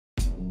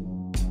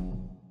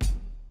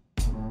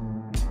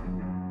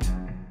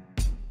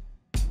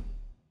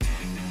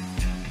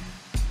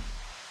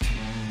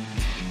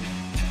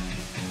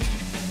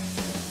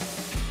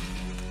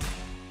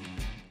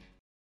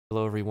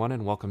Hello everyone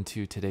and welcome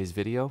to today's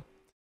video.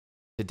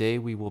 Today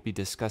we will be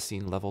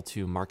discussing level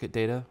 2 market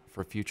data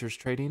for futures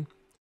trading.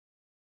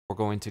 We're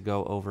going to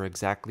go over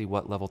exactly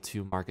what level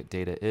 2 market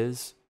data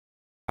is,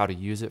 how to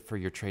use it for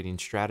your trading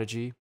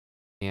strategy,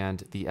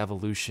 and the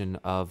evolution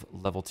of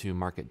level 2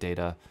 market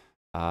data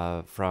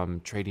from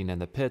trading in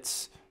the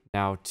pits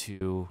now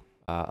to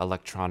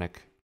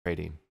electronic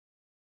trading.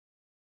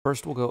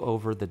 First, we'll go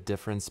over the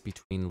difference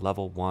between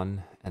level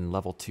 1 and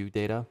level 2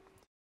 data.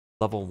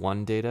 Level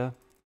 1 data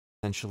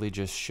essentially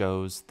just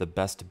shows the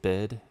best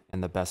bid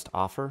and the best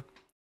offer.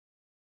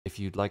 If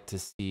you'd like to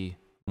see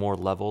more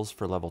levels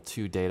for level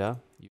 2 data,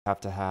 you have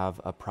to have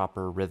a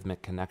proper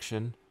rhythmic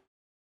connection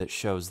that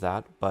shows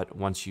that. But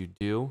once you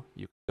do,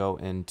 you can go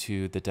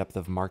into the depth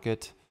of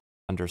market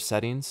under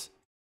settings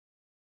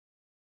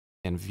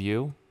and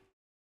view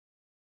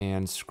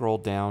and scroll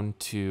down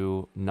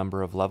to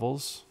number of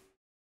levels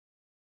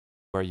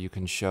where you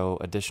can show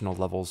additional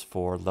levels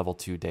for level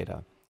 2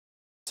 data.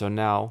 So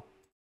now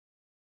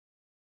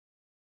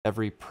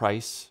every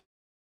price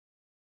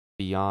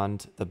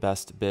beyond the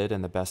best bid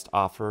and the best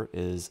offer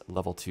is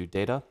level 2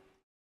 data.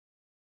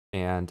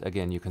 And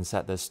again, you can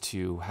set this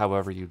to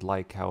however you'd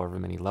like, however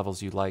many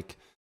levels you'd like,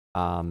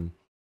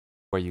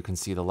 where you can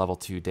see the level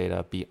 2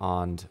 data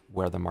beyond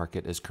where the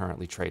market is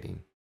currently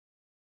trading.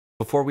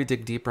 Before we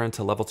dig deeper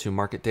into level 2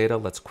 market data,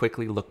 let's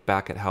quickly look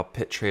back at how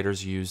pit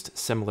traders used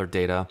similar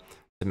data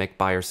to make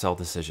buy or sell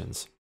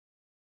decisions.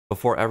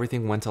 Before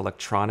everything went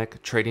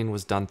electronic, trading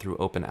was done through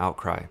open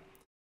outcry.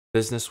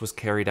 Business was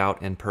carried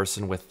out in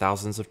person with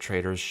thousands of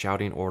traders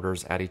shouting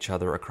orders at each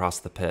other across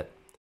the pit.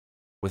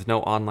 With no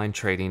online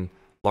trading,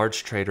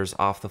 large traders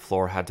off the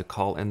floor had to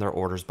call in their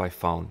orders by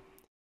phone.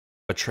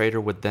 A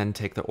trader would then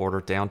take the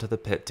order down to the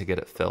pit to get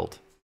it filled.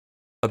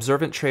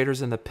 Observant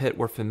traders in the pit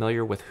were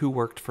familiar with who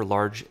worked for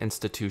large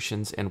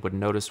institutions and would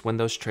notice when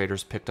those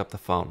traders picked up the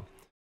phone.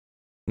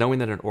 Knowing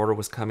that an order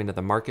was coming to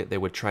the market, they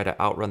would try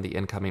to outrun the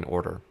incoming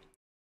order.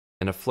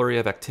 In a flurry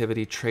of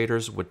activity,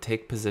 traders would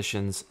take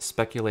positions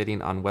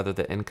speculating on whether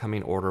the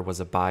incoming order was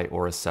a buy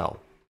or a sell.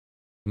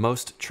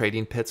 Most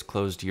trading pits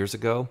closed years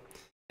ago,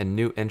 and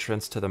new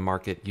entrants to the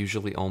market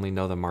usually only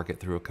know the market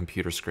through a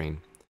computer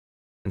screen.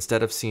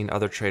 Instead of seeing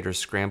other traders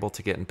scramble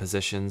to get in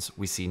positions,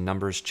 we see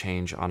numbers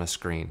change on a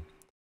screen.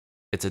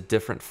 It's a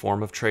different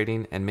form of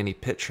trading, and many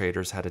pit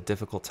traders had a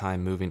difficult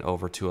time moving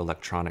over to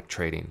electronic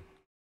trading.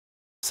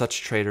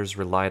 Such traders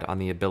relied on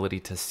the ability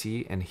to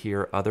see and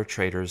hear other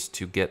traders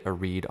to get a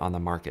read on the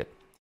market.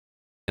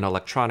 In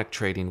electronic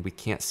trading, we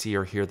can't see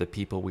or hear the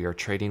people we are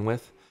trading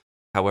with.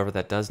 However,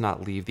 that does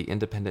not leave the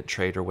independent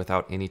trader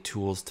without any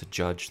tools to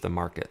judge the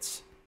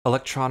markets.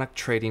 Electronic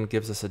trading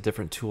gives us a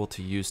different tool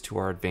to use to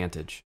our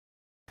advantage.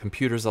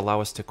 Computers allow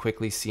us to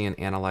quickly see and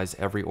analyze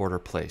every order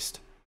placed.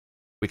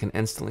 We can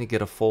instantly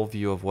get a full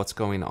view of what's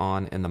going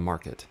on in the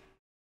market.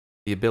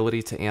 The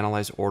ability to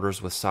analyze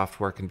orders with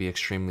software can be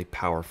extremely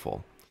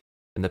powerful.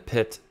 In the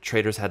pit,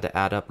 traders had to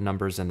add up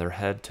numbers in their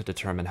head to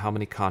determine how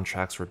many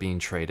contracts were being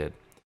traded.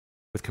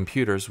 With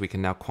computers, we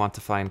can now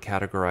quantify and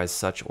categorize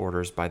such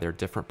orders by their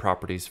different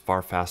properties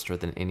far faster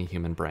than any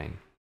human brain.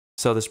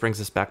 So this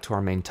brings us back to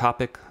our main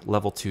topic,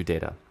 level 2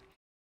 data.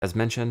 As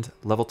mentioned,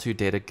 level 2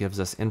 data gives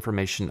us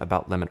information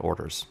about limit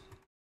orders.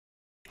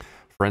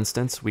 For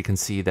instance, we can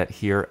see that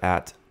here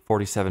at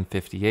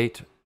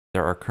 47.58,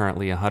 there are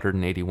currently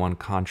 181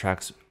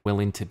 contracts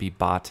willing to be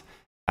bought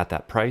at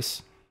that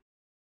price.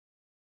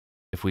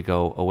 If we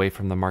go away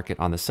from the market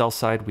on the sell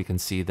side, we can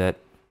see that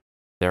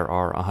there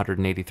are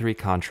 183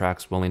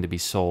 contracts willing to be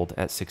sold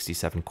at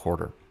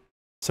 67.25.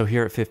 So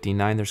here at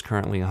 59, there's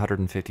currently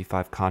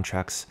 155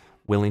 contracts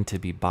willing to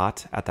be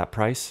bought at that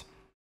price.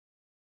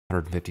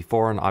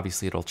 154, and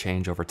obviously it'll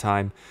change over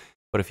time.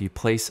 But if you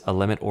place a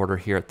limit order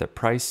here at that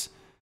price,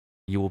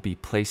 you will be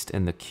placed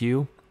in the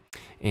queue.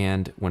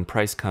 And when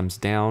price comes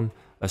down,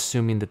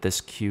 assuming that this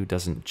queue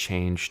doesn't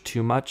change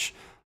too much,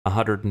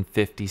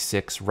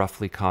 156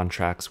 roughly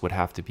contracts would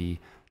have to be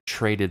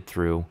traded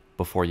through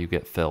before you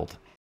get filled.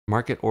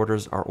 Market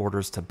orders are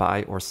orders to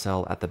buy or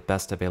sell at the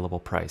best available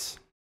price.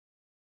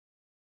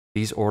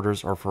 These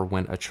orders are for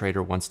when a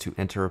trader wants to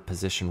enter a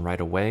position right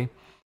away,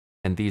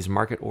 and these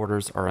market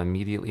orders are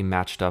immediately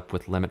matched up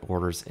with limit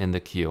orders in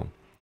the queue.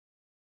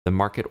 The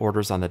market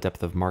orders on the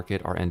depth of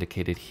market are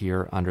indicated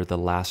here under the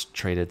last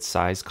traded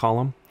size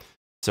column.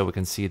 So we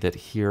can see that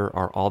here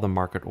are all the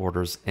market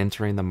orders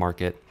entering the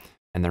market,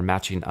 and they're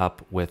matching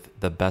up with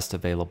the best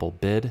available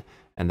bid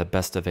and the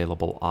best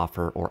available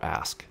offer or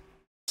ask.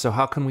 So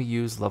how can we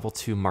use level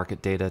 2 market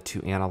data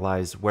to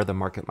analyze where the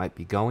market might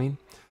be going,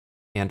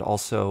 and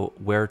also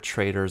where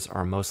traders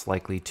are most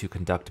likely to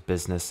conduct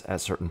business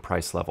at certain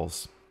price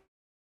levels?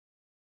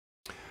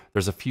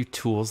 There's a few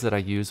tools that I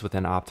use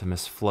within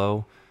Optimus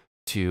Flow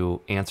to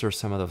answer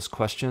some of those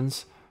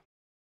questions.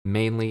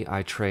 Mainly,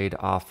 I trade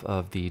off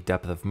of the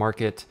depth of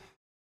market.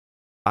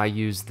 I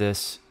use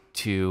this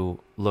to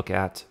look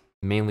at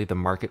mainly the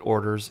market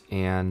orders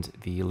and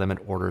the limit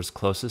orders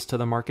closest to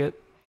the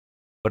market.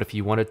 But if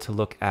you wanted to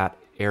look at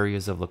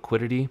areas of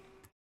liquidity,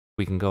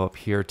 we can go up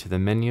here to the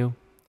menu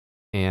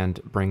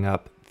and bring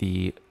up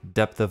the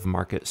depth of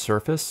market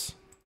surface.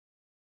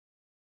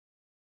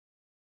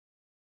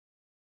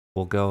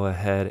 We'll go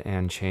ahead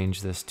and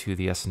change this to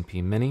the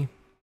S&P Mini.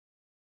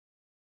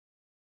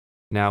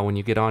 Now, when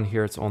you get on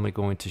here, it's only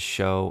going to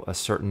show a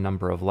certain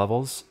number of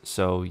levels.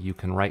 So you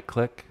can right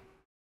click,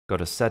 go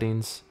to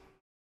settings,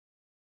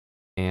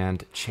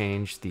 and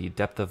change the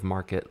depth of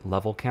market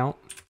level count.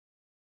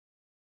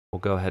 We'll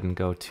go ahead and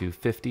go to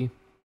 50.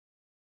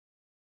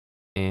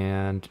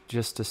 And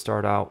just to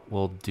start out,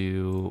 we'll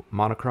do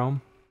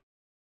monochrome.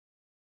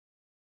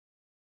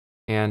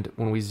 And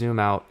when we zoom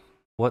out,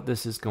 what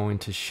this is going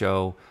to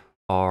show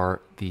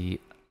are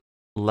the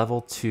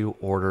level 2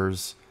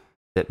 orders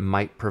that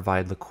might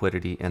provide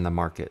liquidity in the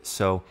market.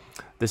 So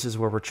this is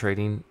where we're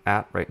trading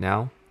at right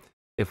now.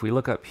 If we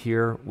look up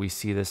here, we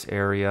see this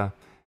area,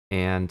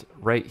 and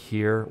right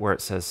here where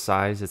it says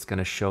size, it's going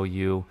to show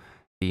you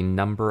the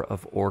number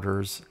of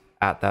orders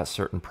at that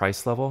certain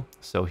price level.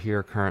 So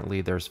here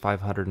currently there's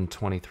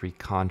 523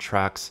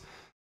 contracts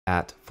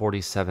at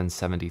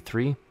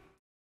 47.73.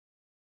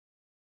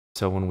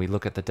 So when we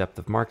look at the depth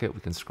of market,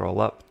 we can scroll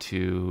up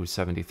to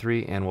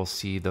 73 and we'll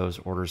see those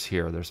orders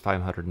here. There's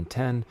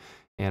 510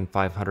 and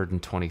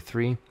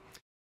 523.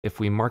 If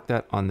we mark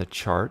that on the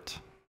chart,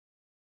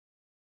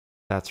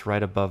 that's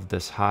right above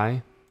this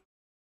high.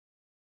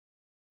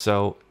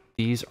 So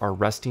these are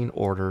resting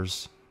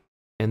orders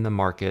in the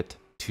market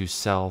to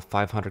sell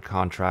 500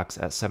 contracts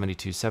at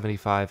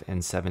 72.75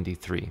 and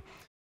 73.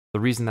 The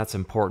reason that's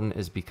important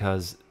is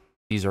because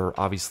these are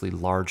obviously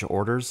large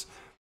orders.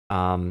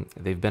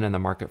 They've been in the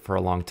market for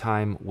a long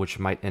time, which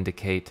might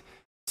indicate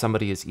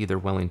somebody is either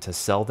willing to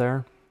sell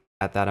there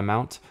at that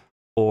amount,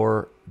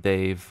 or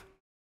they've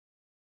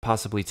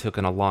possibly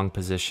taken a long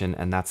position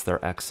and that's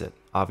their exit.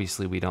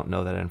 Obviously, we don't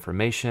know that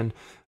information,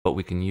 but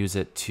we can use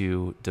it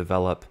to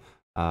develop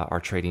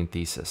our trading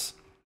thesis.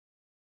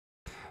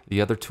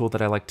 The other tool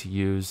that I like to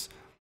use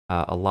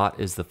a lot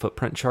is the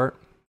footprint chart.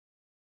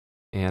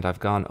 And I've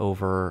gone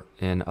over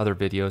in other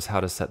videos how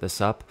to set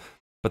this up.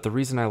 But the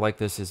reason I like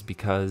this is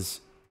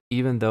because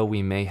even though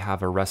we may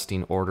have a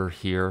resting order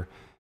here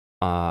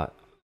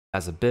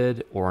as a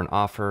bid or an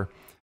offer,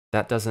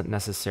 that doesn't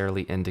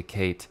necessarily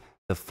indicate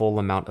the full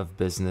amount of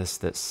business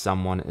that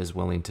someone is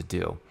willing to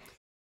do.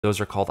 Those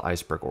are called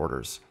iceberg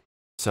orders.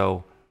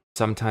 So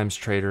sometimes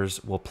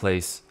traders will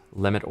place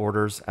limit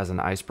orders as an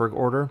iceberg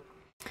order.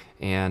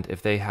 And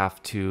if they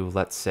have to,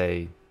 let's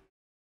say,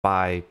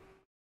 buy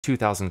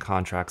 2,000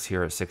 contracts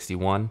here at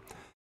 61,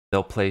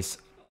 they'll place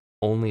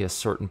only a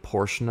certain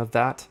portion of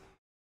that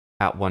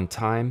at one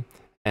time.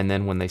 And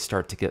then when they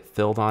start to get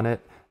filled on it,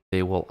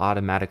 they will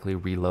automatically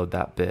reload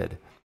that bid.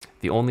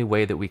 The only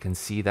way that we can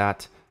see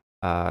that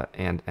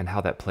and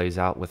how that plays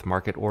out with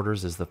market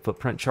orders is the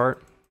footprint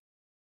chart.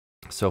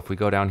 So if we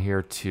go down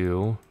here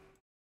to,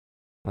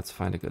 let's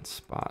find a good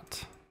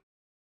spot.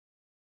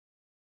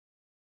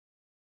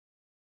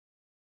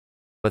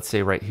 Let's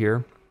say right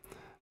here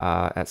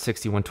at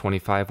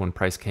 61.25 when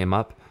price came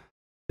up,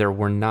 there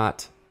were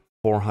not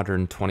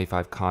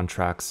 425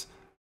 contracts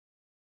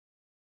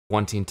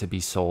wanting to be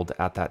sold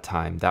at that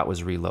time. That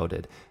was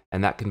reloaded.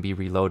 And that can be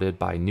reloaded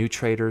by new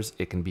traders.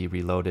 It can be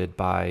reloaded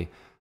by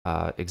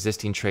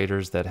existing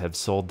traders that have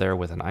sold there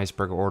with an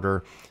iceberg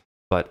order.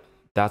 But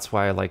that's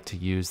why I like to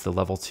use the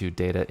level 2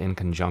 data in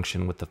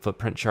conjunction with the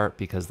footprint chart,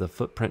 because the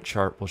footprint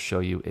chart will show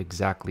you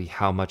exactly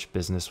how much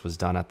business was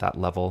done at that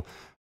level,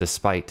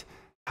 despite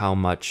how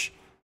much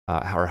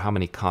or how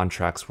many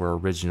contracts were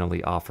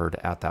originally offered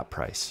at that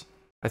price.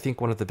 I think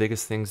one of the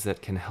biggest things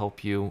that can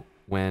help you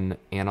when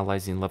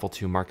analyzing level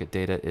 2 market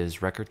data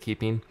is record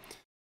keeping.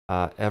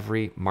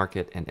 Every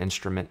market and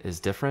instrument is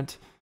different.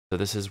 So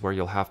this is where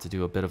you'll have to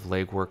do a bit of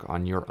legwork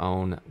on your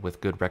own with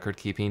good record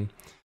keeping,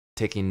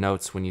 taking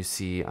notes when you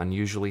see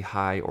unusually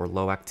high or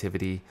low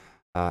activity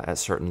at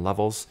certain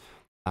levels.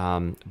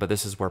 But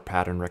this is where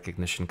pattern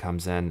recognition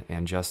comes in,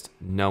 and just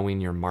knowing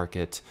your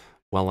market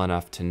well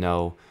enough to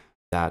know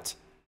that,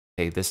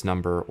 hey, this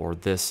number or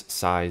this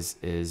size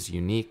is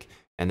unique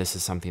and this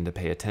is something to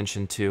pay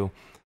attention to.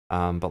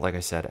 But like I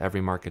said, every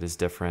market is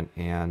different,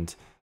 and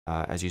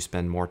as you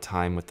spend more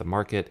time with the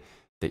market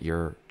that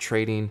you're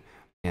trading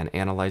and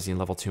analyzing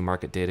level 2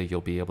 market data,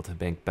 you'll be able to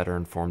make better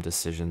informed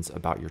decisions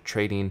about your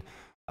trading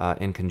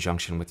in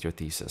conjunction with your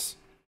thesis.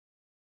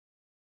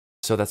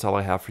 So that's all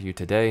I have for you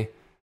today.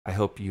 I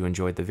hope you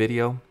enjoyed the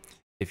video.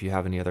 If you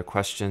have any other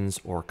questions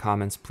or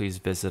comments, please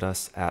visit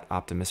us at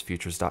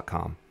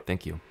optimusfutures.com.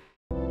 Thank you.